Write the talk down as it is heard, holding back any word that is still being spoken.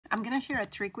I'm gonna share a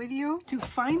trick with you to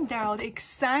find out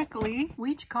exactly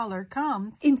which color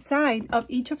comes inside of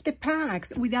each of the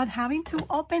packs without having to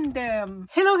open them.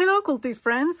 Hello, CoolToys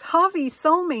friends, hobbies,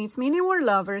 soulmates, mini world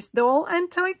lovers, doll and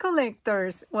toy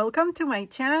collectors. Welcome to my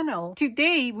channel.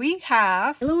 Today we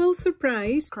have a little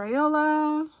surprise,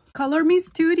 Crayola Color Me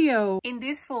Studio. In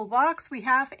this full box, we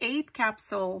have 8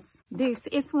 capsules. This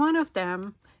is one of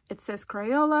them. It says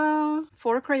Crayola,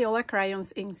 4 Crayola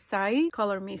crayons inside,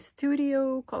 Color Me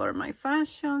Studio, Color My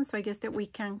Fashion. So I guess that we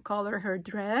can color her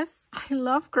dress. I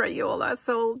love Crayola,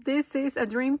 so this is a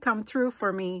dream come true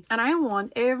for me. And I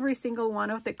want every single one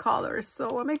of the colors,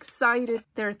 so I'm excited.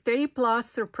 There are 30 plus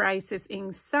surprises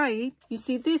inside. You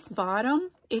see this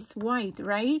bottom is white,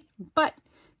 right? But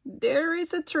there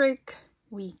is a trick.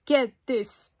 We get this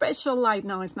special light.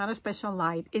 No, it's not a special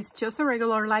light. It's just a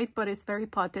regular light, but it's very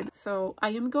potent. So I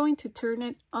am going to turn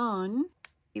it on.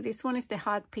 This one is the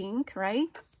hot pink, right?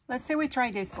 Let's say we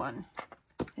try this one.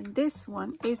 And this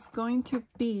one is going to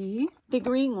be the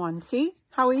green one. See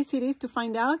how easy it is to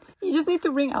find out? You just need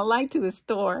to bring a light to the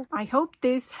store. I hope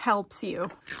this helps you.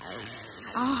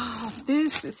 Oh,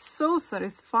 this is so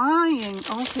satisfying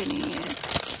opening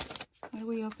it. How do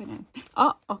we open it?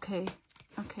 Oh, okay.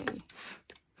 Okay.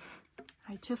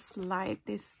 I just slide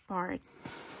this part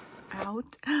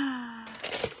out.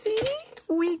 See?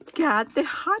 We got the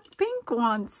hot pink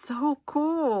one. So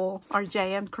cool. Our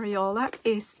giant Crayola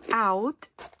is out.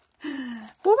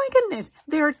 Oh my goodness.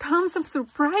 There are tons of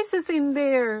surprises in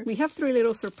there. We have 3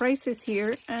 little surprises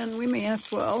here, and we may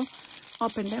as well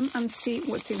open them and see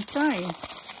what's inside.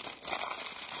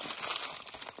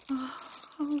 Oh,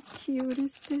 how cute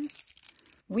is this?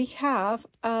 We have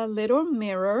a little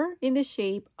mirror in the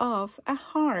shape of a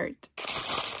heart.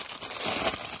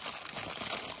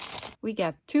 We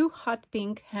got 2 hot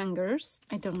pink hangers.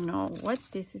 I don't know what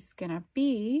this is gonna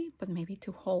be, but maybe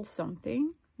to hold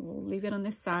something. We'll leave it on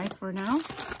the side for now.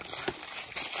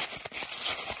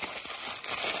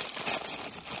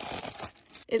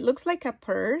 It looks like a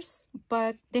purse,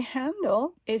 but the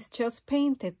handle is just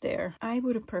painted there. I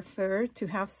would prefer to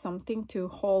have something to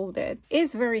hold it.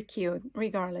 It's very cute,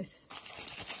 regardless.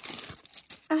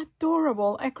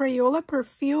 Adorable, a Crayola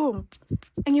perfume.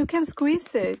 And you can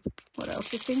squeeze it. What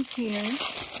else is in here?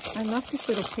 I love these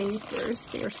little papers.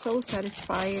 They are so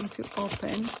satisfying to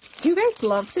open. Do you guys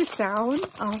love the sound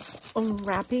of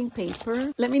unwrapping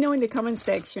paper? Let me know in the comment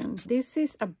section. This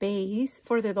is a base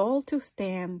for the doll to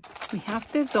stand. We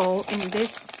have the doll in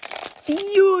this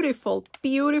beautiful,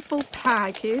 beautiful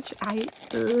package. I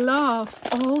love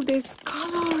all these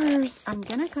colors. I'm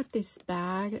gonna cut this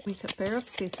bag with a pair of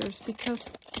scissors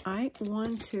because I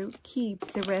want to keep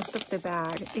the rest of the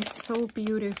bag. It's so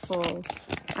beautiful.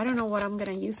 I don't know what I'm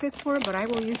gonna use it for, but I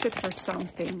will use it for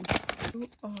something. You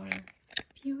are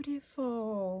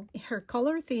beautiful. Her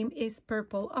color theme is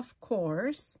purple, of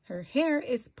course. Her hair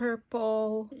is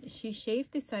purple. She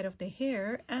shaved the side of the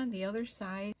hair, and the other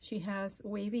side she has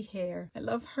wavy hair. I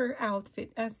love her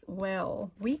outfit as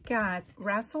well. We got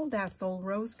Razzle Dazzle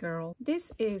Rose Girl.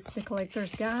 This is the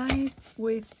collector's guide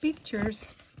with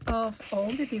pictures of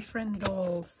all the different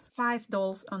dolls. 5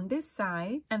 dolls on this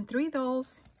side and 3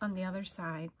 dolls on the other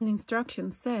side. The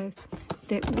instruction says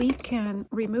that we can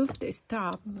remove this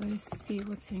top. Let's see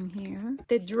what's in here.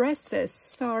 The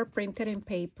dresses are printed in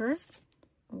paper.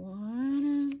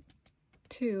 1,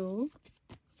 2.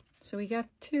 So we got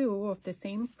 2 of the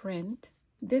same print.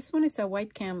 This one is a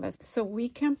white canvas, so we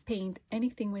can paint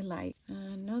anything we like.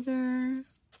 Another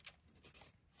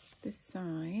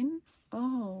design.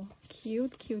 Oh,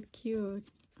 cute, cute, cute.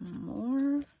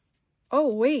 More.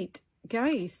 Oh, wait,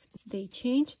 guys, they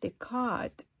changed the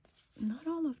cut. Not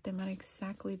all of them are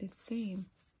exactly the same.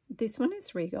 This one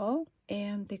is regal,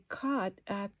 and the cut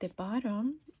at the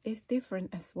bottom is different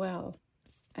as well.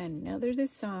 Another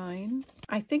design.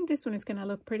 I think this one is gonna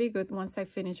look pretty good once I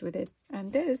finish with it.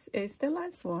 And this is the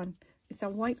last one. It's a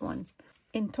white one.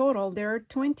 In total, there are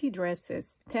 20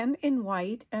 dresses, 10 in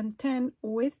white and 10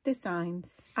 with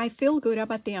designs. I feel good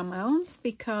about the amount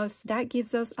because that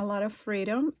gives us a lot of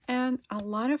freedom and a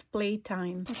lot of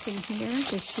playtime. What's in here?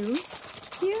 The shoes.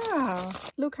 Yeah,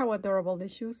 look how adorable the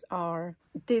shoes are.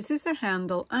 This is a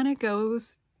handle and it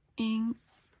goes in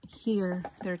here.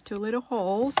 There are 2 little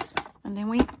holes and then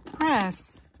we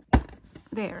press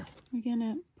there. We're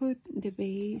gonna put the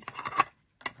base.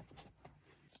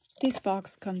 This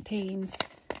box contains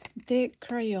the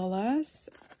Crayolas.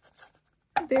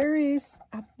 There is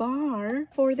a bar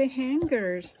for the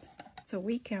hangers. So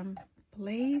we can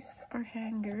place our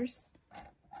hangers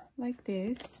like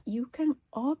this. You can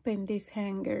open these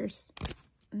hangers.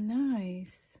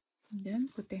 Nice. And then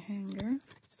put the hanger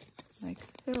like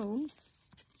so.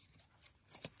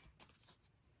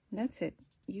 That's it.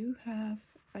 You have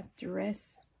a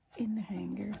dress in the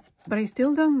hanger. But I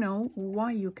still don't know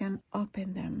why you can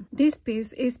open them. This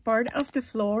piece is part of the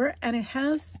floor and it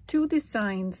has two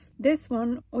designs. This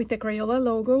one with the Crayola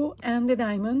logo and the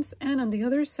diamonds, and on the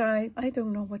other side, I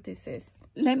don't know what this is.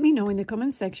 Let me know in the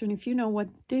comment section if you know what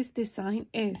this design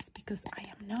is, because I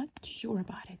am not sure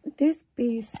about it. This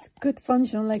piece could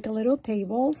function like a little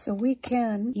table, so we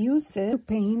can use it to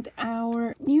paint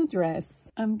our new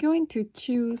dress. I'm going to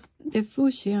choose the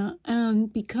fuchsia,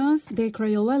 and because the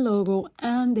Crayola logo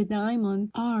and the diamond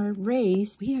are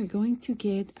raised, we are going to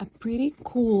get a pretty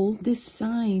cool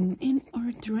design in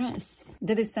our dress.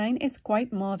 The design is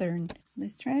quite modern.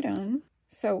 Let's try it on.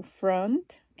 So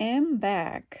front and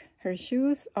back. Her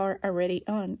shoes are already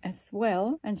on as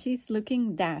well, and she's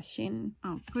looking dashing.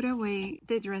 I'll put away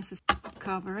the dresses,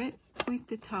 cover it with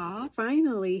the top.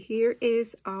 Finally, here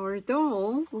is our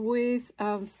doll with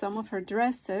some of her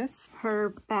dresses, her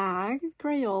bag,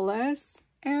 Crayolas,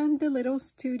 and the little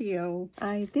studio.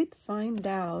 I did find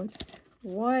out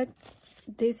what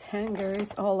this hanger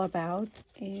is all about,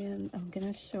 and I'm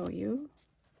gonna show you.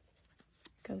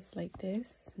 It goes like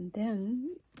this, and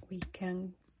then we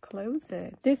can close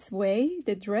it. This way,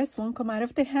 the dress won't come out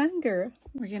of the hanger.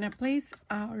 We're gonna place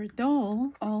our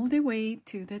doll all the way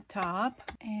to the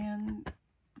top and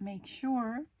make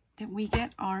sure that we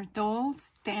get our doll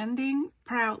standing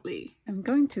proudly. I'm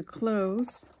going to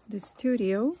close the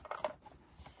studio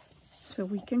so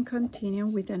we can continue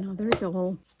with another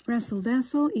doll. Razzle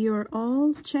Dazzle, you're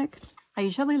all checked. I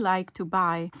usually like to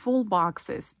buy full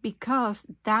boxes because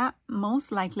that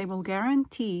most likely will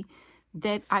guarantee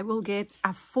that I will get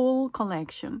a full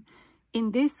collection.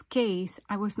 In this case,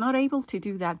 I was not able to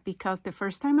do that because the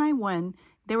first time I went,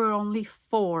 there were only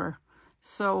 4.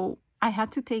 So I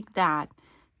had to take that.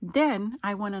 Then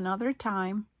I went another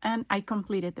time and I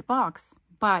completed the box.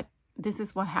 But this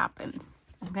is what happens.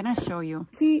 I'm gonna show you.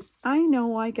 See, I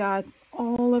know I got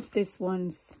all of these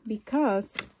ones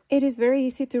because it is very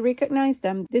easy to recognize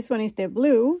them. This one is the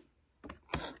blue,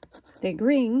 the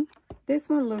green. This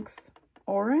one looks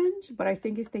orange, but I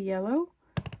think it's the yellow,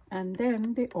 and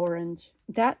then the orange.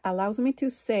 That allows me to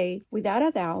say without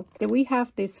a doubt that we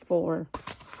have these 4.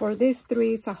 For these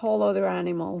 3 is a whole other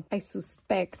animal. I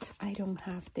suspect I don't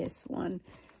have this one,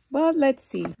 but let's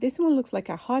see. This one looks like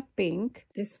a hot pink.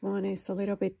 This one is a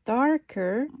little bit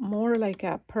darker, more like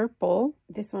a purple.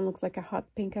 This one looks like a hot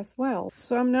pink as well.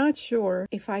 So I'm not sure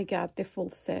if I got the full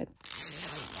set.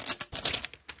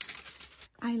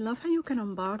 I love how you can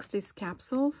unbox these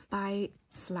capsules by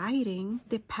sliding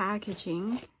the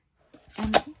packaging,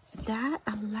 and that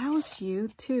allows you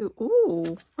to,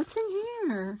 ooh, what's in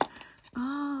here?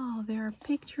 Oh, there are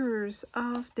pictures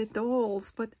of the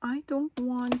dolls, but I don't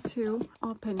want to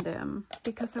open them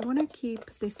because I want to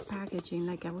keep this packaging,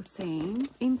 like I was saying,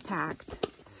 intact.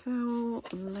 So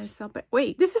let's open.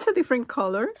 Wait, this is a different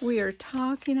color. We are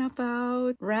talking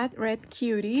about Red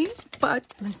Cutie, but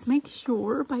let's make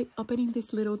sure by opening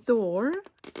this little door.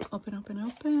 Open, open,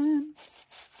 open.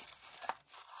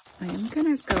 I am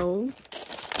gonna go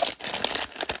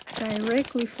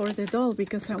directly for the doll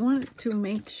because I want to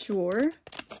make sure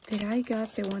that I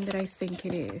got the one that I think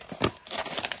it is.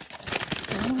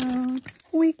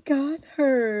 We got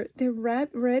her, the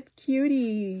Red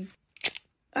Cutie.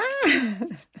 Ah!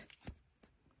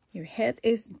 Your head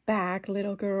is back,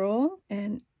 little girl.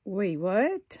 And wait,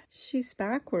 what? She's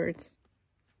backwards.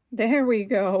 There we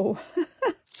go.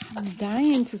 I'm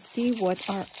dying to see what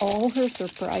are all her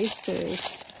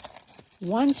surprises.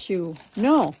 One shoe.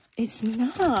 No, it's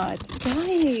not.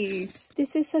 Guys,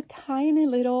 this is a tiny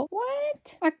little,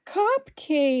 what? A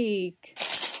cupcake.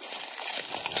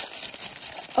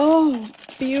 Oh,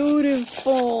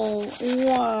 beautiful.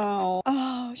 Wow.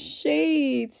 Oh,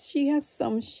 shades. She has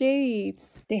some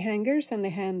shades. The hangers and the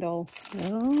handle.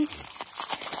 Oh.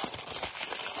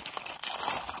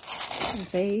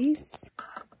 Vase.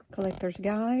 Collector's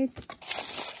guide.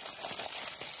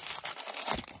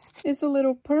 It's a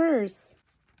little purse.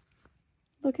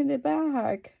 Look in the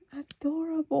back.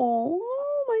 Adorable.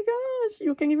 Oh my gosh.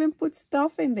 You can even put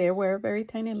stuff in there. Wear very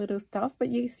tiny little stuff, but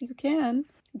yes, you can.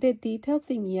 The details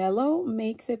in yellow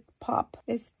makes it pop.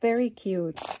 It's very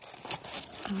cute.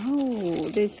 Oh,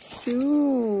 the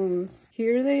shoes.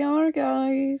 Here they are,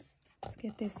 guys. Let's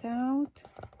get this out.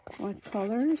 What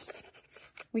colors?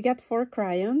 We got 4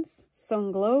 crayons: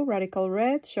 Sun Glow, Radical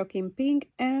Red, Shocking Pink,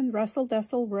 and Razzle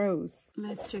Dazzle Rose.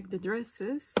 Let's check the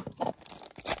dresses.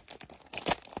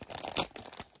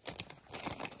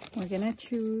 We're gonna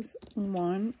choose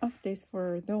one of these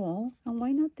for our doll. And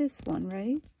why not this one,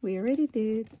 right? We already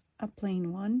did a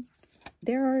plain one.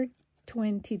 There are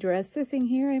 20 dresses in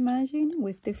here, I imagine,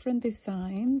 with different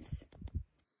designs.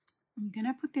 I'm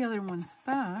gonna put the other ones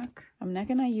back. I'm not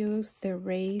gonna use the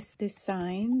raised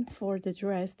design for the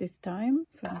dress this time,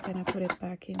 so I'm gonna put it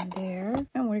back in there,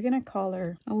 and we're gonna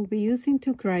color. I will be using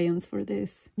 2 crayons for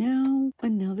this. Now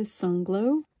another sun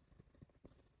glow.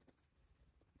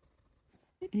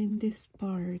 In these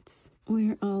parts,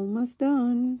 we're almost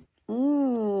done.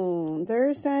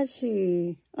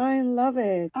 Versace. I love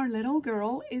it. Our little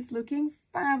girl is looking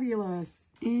fabulous.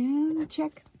 And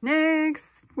check.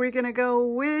 Next, we're gonna go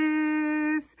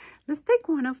with, let's take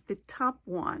one of the top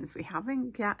ones. We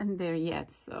haven't gotten there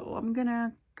yet, so I'm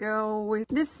gonna go with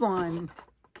this one.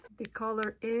 The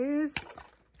color is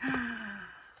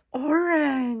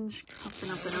orange.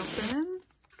 Open.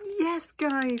 Yes,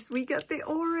 guys, we got the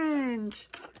orange.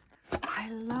 I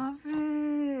love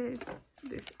it.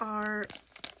 These are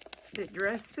the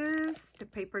dresses, the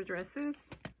paper dresses.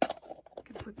 You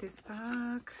can put this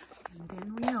back, and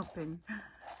then we open.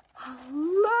 A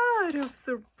lot of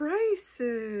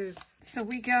surprises. So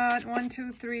we got 1,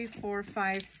 2, 3, 4,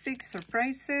 5, 6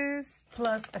 surprises,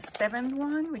 plus a 7th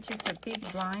one, which is a big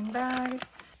blind bag,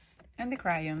 and the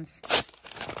crayons.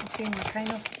 Let's see what kind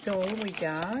of doll we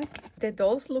got. The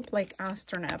dolls look like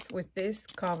astronauts with this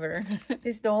cover.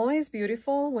 This doll is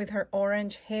beautiful with her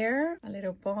orange hair, a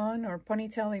little bun or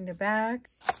ponytail in the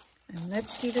back. And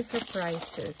let's see the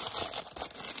surprises.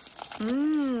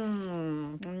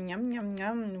 Yum, yum,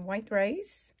 yum. White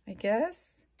rice, I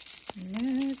guess.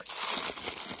 Next.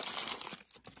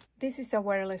 This is a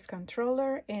wireless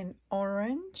controller in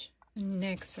orange.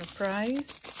 Next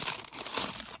surprise.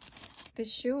 The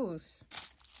shoes.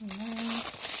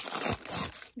 Next.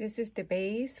 This is the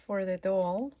base for the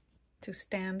doll to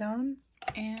stand on,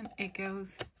 and it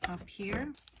goes up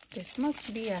here. This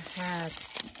must be a hat.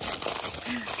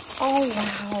 Oh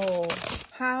wow,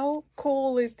 how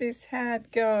cool is this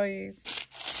hat, guys?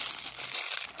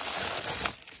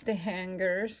 The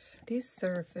hangers. This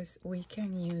surface, we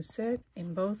can use it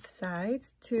in both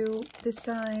sides to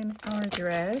design our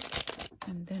dress.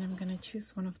 And then I'm gonna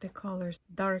choose one of the colors,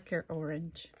 darker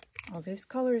orange. Oh, this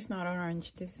color is not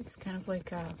orange. This is kind of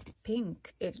like a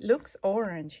pink. It looks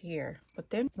orange here,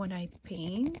 but then when I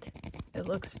paint, it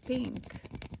looks pink.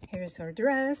 Here's our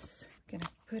dress. Gonna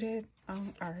put it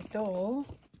on our doll.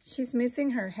 She's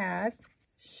missing her hat.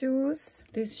 Shoes.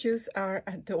 These shoes are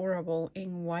adorable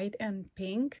in white and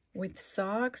pink with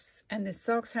socks, and the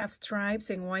socks have stripes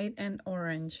in white and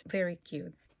orange. Very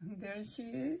cute. There she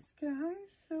is,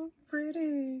 guys. So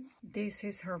pretty. This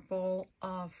is her bowl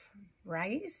of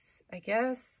rice, I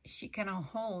guess. She cannot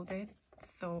hold it,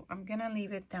 so I'm gonna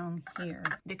leave it down here.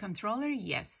 The controller,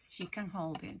 yes, she can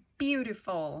hold it.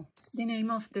 Beautiful. The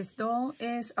name of this doll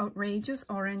is Outrageous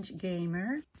Orange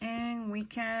Gamer, and we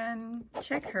can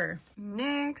check her.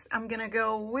 Next, I'm gonna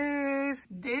go with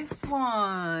this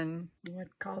one.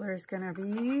 What color is gonna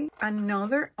be?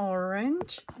 Another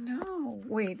orange? No,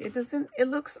 wait, it doesn't, it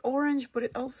looks orange, but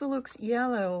it also looks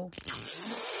yellow.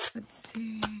 Let's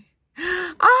see.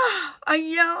 Ah, a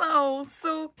yellow,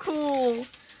 so cool.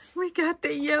 We got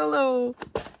the yellow.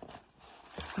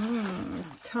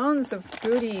 Tons of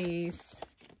goodies.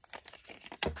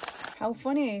 How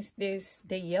funny is this?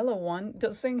 The yellow one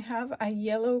doesn't have a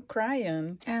yellow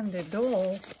crayon, and the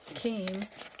doll came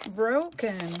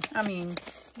broken. I mean,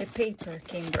 the paper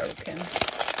came broken.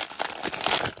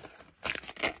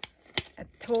 A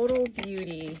total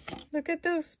beauty. Look at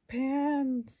those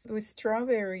pants with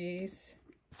strawberries.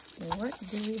 What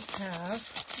do we have?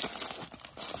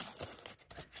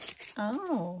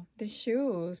 Oh, the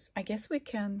shoes. I guess we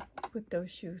can put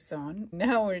those shoes on.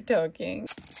 Now we're talking.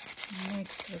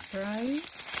 Next surprise.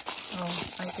 Oh,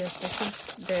 I guess this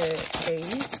is the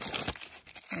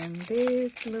base. And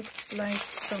this looks like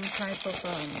some type of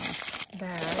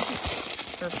bag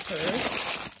or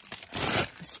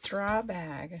purse. A straw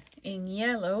bag in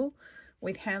yellow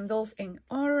with handles in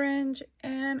orange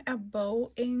and a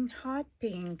bow in hot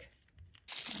pink.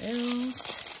 What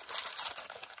else?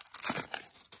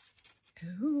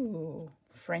 Ooh,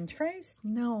 French fries?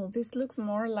 No, this looks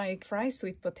more like fried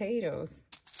sweet potatoes.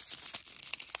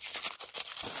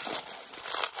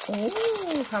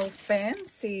 Oh, how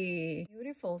fancy.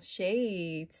 Beautiful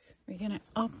shades. We're gonna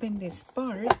open this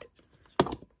part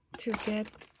to get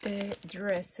the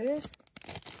dresses.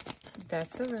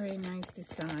 That's a very nice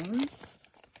design.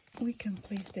 We can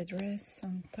place the dress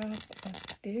on top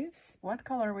of this. What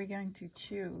color are we going to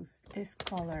choose? This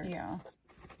color, yeah.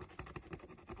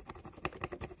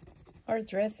 Our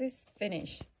dress is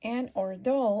finished. And our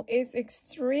doll is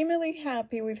extremely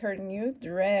happy with her new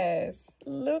dress.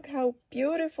 Look how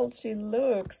beautiful she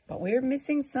looks. But we're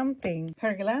missing something.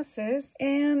 Her glasses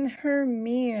and her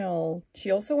meal. She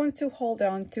also wants to hold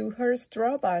on to her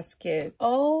straw basket.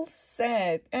 All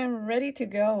set and ready to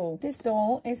go. This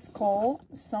doll is called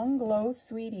Sun Glow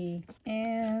Sweetie.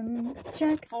 And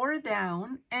check 4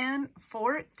 down and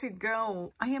 4 to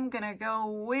go. I am gonna go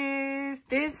with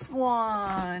this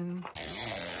one.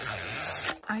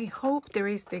 I hope there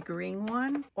is the green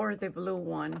one or the blue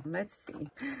one. Let's see.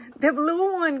 The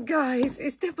blue one, guys.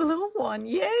 It's the blue one.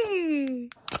 Yay!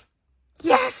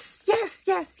 Yes, yes,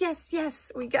 yes, yes,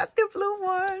 yes. We got the blue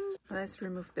one. Let's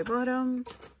remove the bottom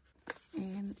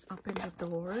and open the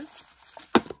door.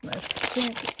 Let's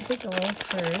check the door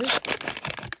first.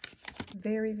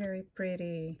 Very, very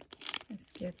pretty.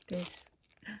 Let's get this.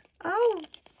 Oh,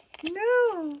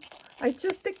 no. I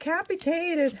just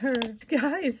decapitated her.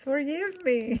 Guys, forgive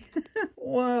me.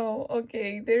 Wow,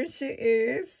 okay, there she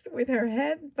is with her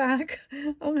head back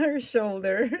on her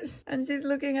shoulders. And she's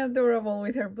looking adorable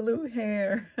with her blue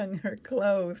hair and her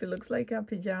clothes. It looks like a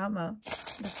pajama.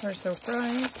 That's her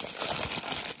surprise.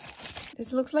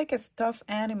 This looks like a stuffed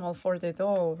animal for the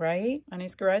doll, right? And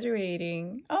it's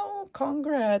graduating. Oh,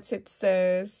 congrats, it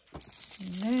says.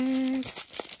 Next.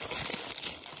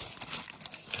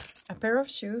 A pair of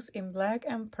shoes in black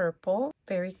and purple.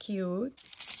 Very cute.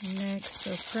 Next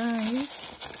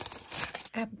surprise.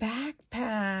 A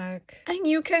backpack. And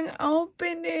you can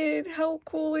open it. How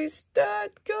cool is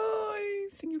that,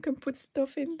 guys? And you can put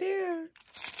stuff in there.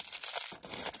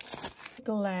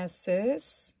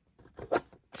 Glasses.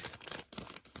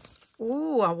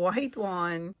 Ooh, a white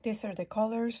one. These are the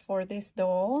colors for this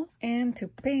doll. And to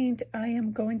paint, I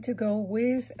am going to go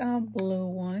with a blue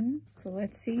one. So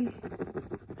let's see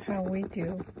how we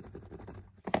do.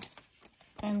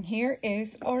 And here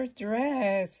is our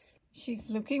dress. She's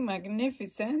looking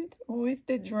magnificent with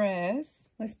the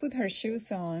dress. Let's put her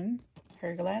shoes on,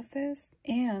 her glasses,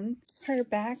 and her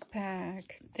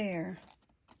backpack. There.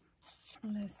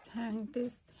 Let's hang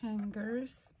these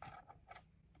hangers.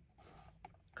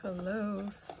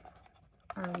 Close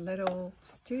our little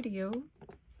studio.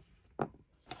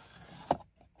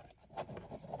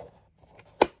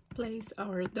 Place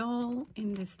our doll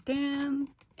in the stand,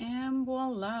 and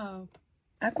voila!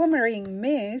 Aquamarine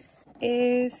Miss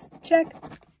is check.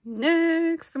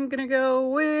 Next, I'm gonna go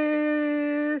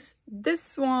with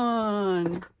this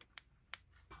one.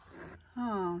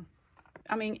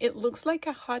 I mean, it looks like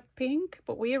a hot pink,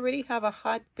 but we already have a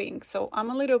hot pink, so I'm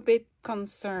a little bit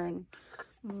concerned.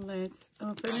 Let's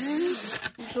open it.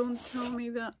 Don't tell me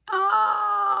that.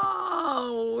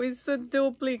 Oh, it's a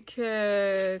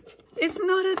duplicate. It's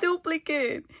not a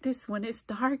duplicate. This one is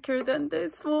darker than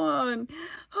this one.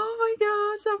 Oh my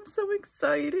gosh, I'm so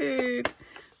excited.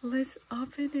 Let's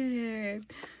open it.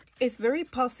 It's very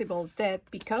possible that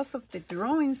because of the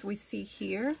drawings we see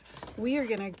here, we are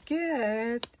gonna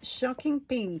get shocking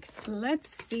pink. Let's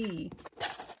see.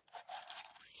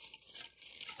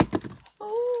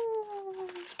 Oh,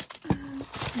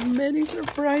 many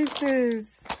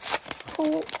surprises.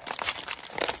 Who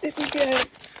did we get?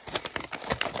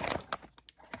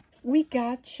 We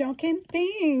got shocking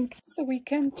pink, so we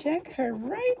can check her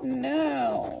right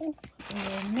now.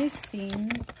 We're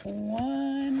missing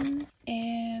 1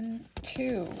 and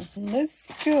 2. Let's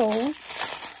go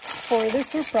for the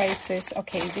surprises.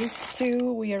 Okay, these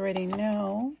 2 we already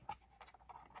know.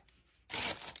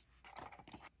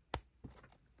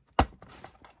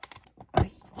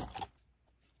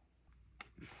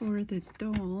 For the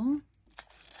doll,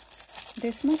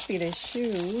 this must be the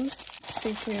shoes. Let's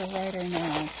see if we're right or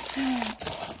not.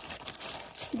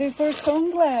 These are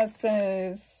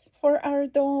sunglasses for our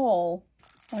doll.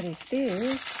 What is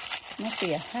this? Must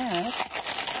be a hat.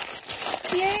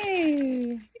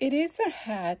 Yay! It is a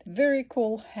hat. Very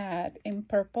cool hat in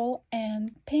purple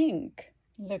and pink.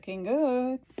 Looking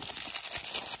good.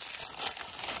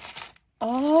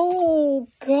 Oh,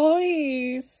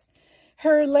 guys!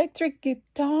 Her electric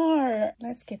guitar.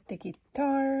 Let's get the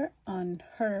guitar on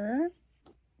her.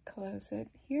 Close it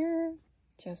here.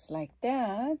 Just like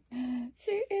that.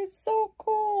 She is so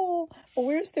cool. But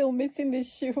we're still missing the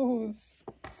shoes.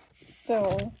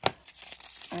 So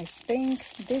I think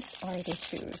these are the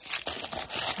shoes.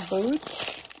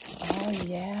 Boots. Oh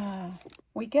yeah.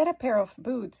 We get a pair of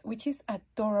boots, which is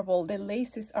adorable. The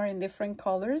laces are in different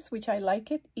colors, which I like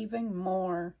it even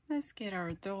more. Let's get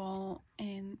our doll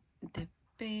in the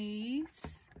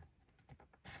base.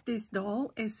 This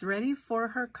doll is ready for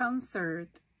her concert.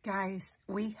 Guys,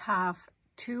 we have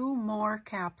 2 more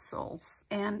capsules,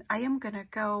 and I am gonna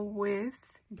go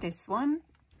with this one.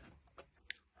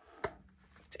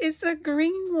 it's a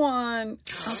green one.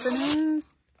 Open it.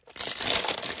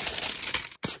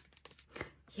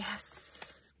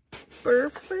 Yes,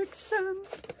 perfection.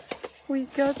 We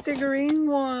got the green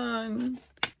one.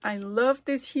 I love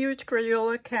these huge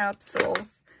Crayola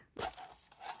capsules.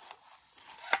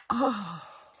 Oh,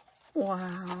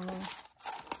 wow.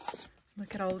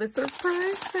 Look at all the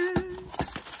surprises.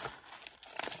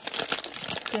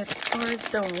 Get our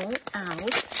doll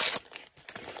out.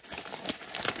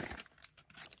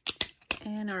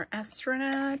 And our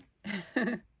astronaut.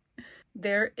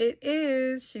 There it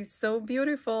is. She's so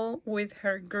beautiful with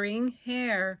her green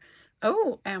hair.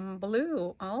 Oh, and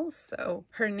blue also.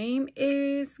 Her name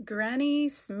is Granny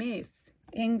Smith.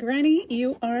 And Granny,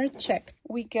 you are checked.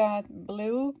 We got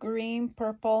blue, green,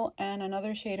 purple, and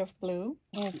another shade of blue.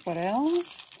 Yes, what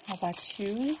else? How about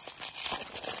shoes?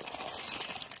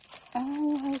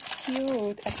 Oh, how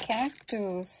cute. A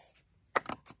cactus.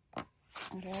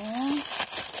 What else?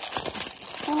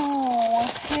 Oh, a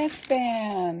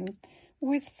headband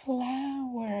with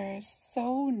flowers.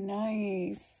 So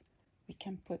nice. We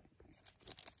can put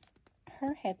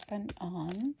her headband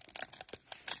on.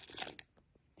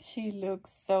 She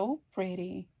looks so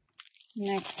pretty.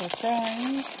 Next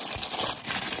surprise.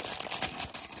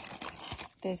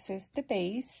 This is the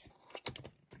base.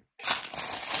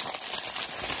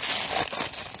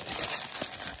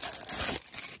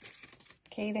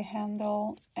 Okay, the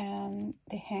handle and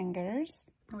the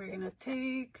hangers. We're gonna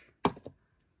take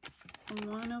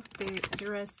one of the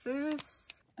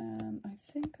dresses, and I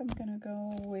think I'm gonna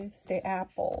go with the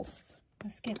apples.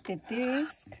 Let's get the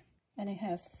disc, and it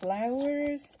has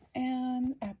flowers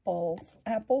and apples.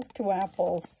 Apples to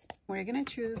apples. We're gonna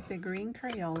choose the green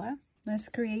Crayola. Let's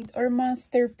create our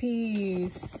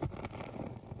masterpiece.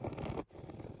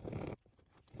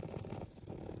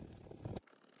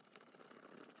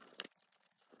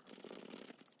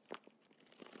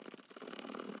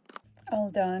 All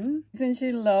done. Isn't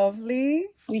she lovely?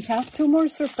 We have two more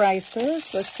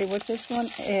surprises. Let's see what this one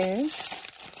is.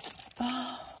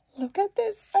 Oh, look at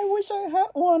this. I wish I had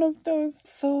one of those.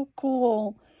 So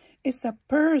cool. It's a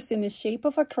purse in the shape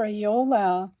of a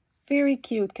Crayola. Very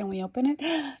cute. Can we open it?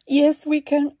 Yes, we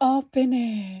can open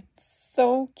it.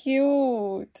 So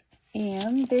cute.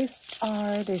 And these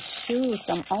are the shoes.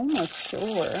 I'm almost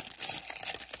sure.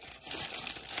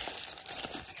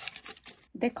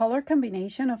 The color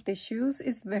combination of the shoes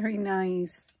is very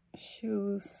nice.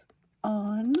 Shoes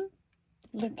on.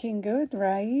 Looking good,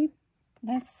 right?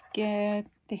 Let's get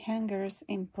the hangers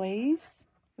in place.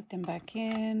 Put them back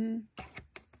in.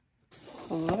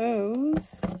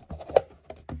 Close.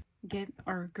 Get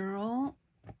our girl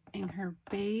in her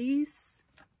base.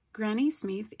 Granny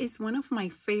Smith is one of my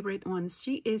favorite ones.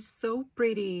 She is so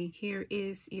pretty. Here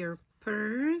is your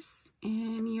purse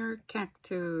and your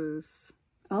cactus.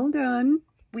 All done.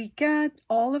 We got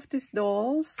all of these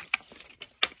dolls,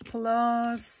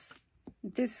 plus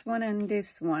this one and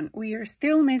this one. We are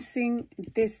still missing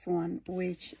this one,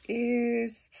 which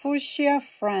is Fuchsia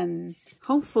Friend.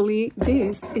 Hopefully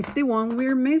this is the one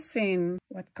we're missing.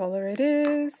 What color it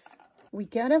is? We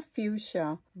got a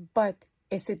fuchsia, but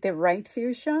is it the right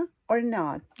fuchsia or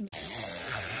not?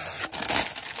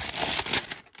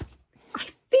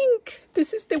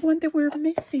 This is the one that we're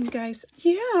missing, guys.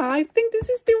 Yeah, I think this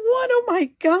is the one. Oh my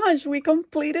gosh, we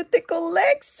completed the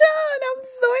collection. I'm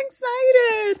so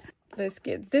excited. Let's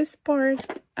get this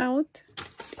part out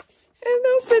and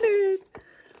open it.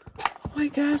 Oh my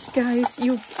gosh, guys,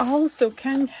 you also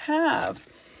can have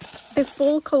the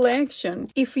full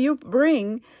collection if you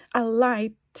bring a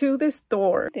light to the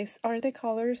store. These are the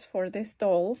colors for this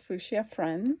doll, Fuchsia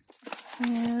Friend.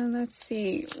 And let's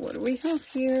see what we have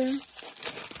here.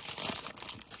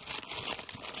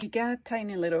 We got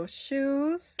tiny little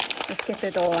shoes. Let's get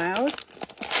the doll out.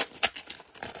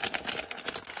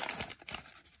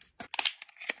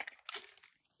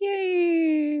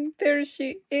 Yay! There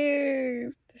she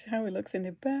is. This is how it looks in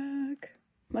the back.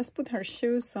 Let's put her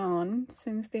shoes on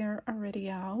since they're already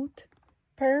out.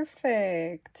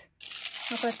 Perfect.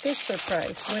 How about this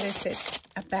surprise? What is it?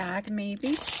 A bag, maybe?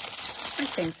 I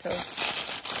think so.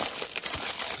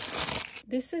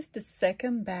 This is the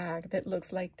second bag that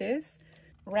looks like this.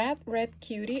 Red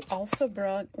Cutie also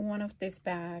brought one of these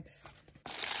bags.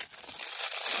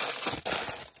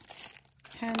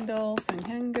 Handles and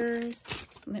hangers.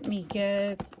 Let me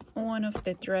get one of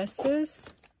the dresses.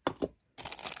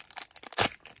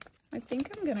 I think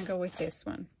I'm gonna go with this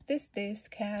one. This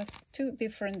disc has two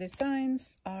different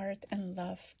designs, Art and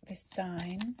Love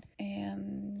design,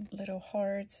 and little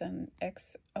hearts and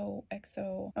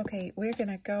XOXO. Okay, we're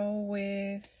gonna go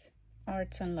with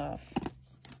Arts and Love.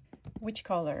 Which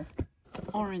color?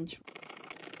 Orange.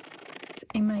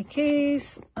 In my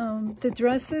case, the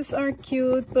dresses are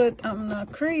cute, but I'm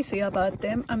not crazy about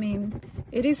them. I mean,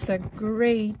 it is a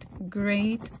great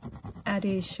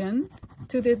addition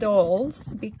to the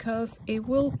dolls because it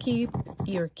will keep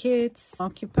your kids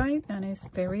occupied and it's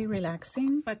very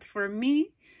relaxing. But for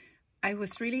me, I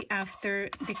was really after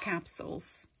the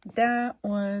capsules. That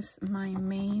was my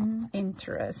main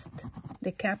interest.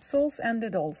 The capsules and the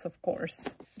dolls, of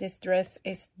course. This dress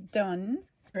is done.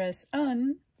 Dress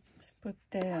on. Let's put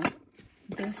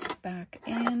this back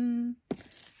in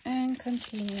and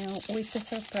continue with the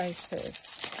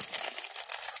surprises.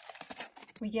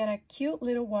 We get a cute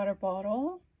little water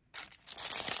bottle,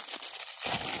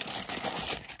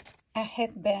 a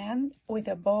headband with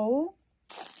a bow.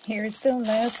 Here's the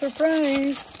last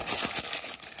surprise.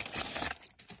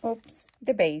 Oops,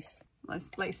 the base. Let's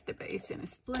place the base in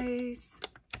its place.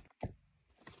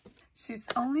 She's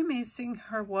only missing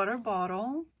her water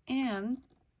bottle and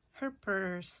her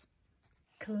purse.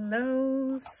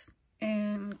 Close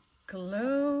and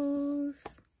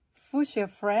close. Fuchsia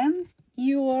friend,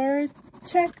 you are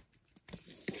checked.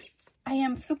 I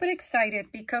am super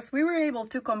excited because we were able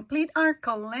to complete our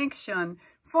collection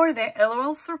for the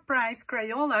LOL Surprise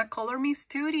Crayola Color Me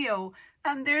Studio.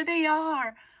 And there they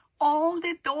are. All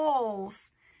the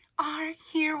dolls are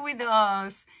here with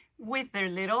us with their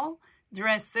little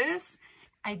dresses.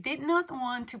 I did not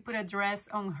want to put a dress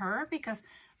on her because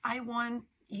I want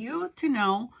you to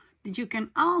know that you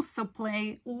can also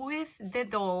play with the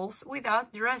dolls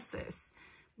without dresses.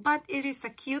 But it is a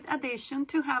cute addition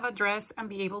to have a dress and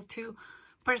be able to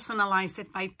personalize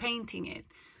it by painting it.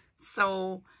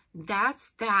 So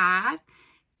that's that.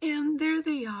 And there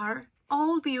they are,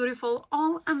 all beautiful,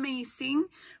 all amazing.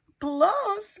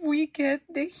 Plus, we get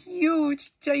the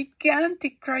huge,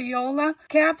 gigantic Crayola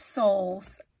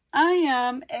capsules. I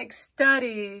am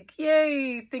ecstatic.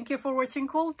 Yay! Thank you for watching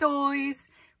Cool Toys.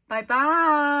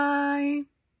 Bye-bye.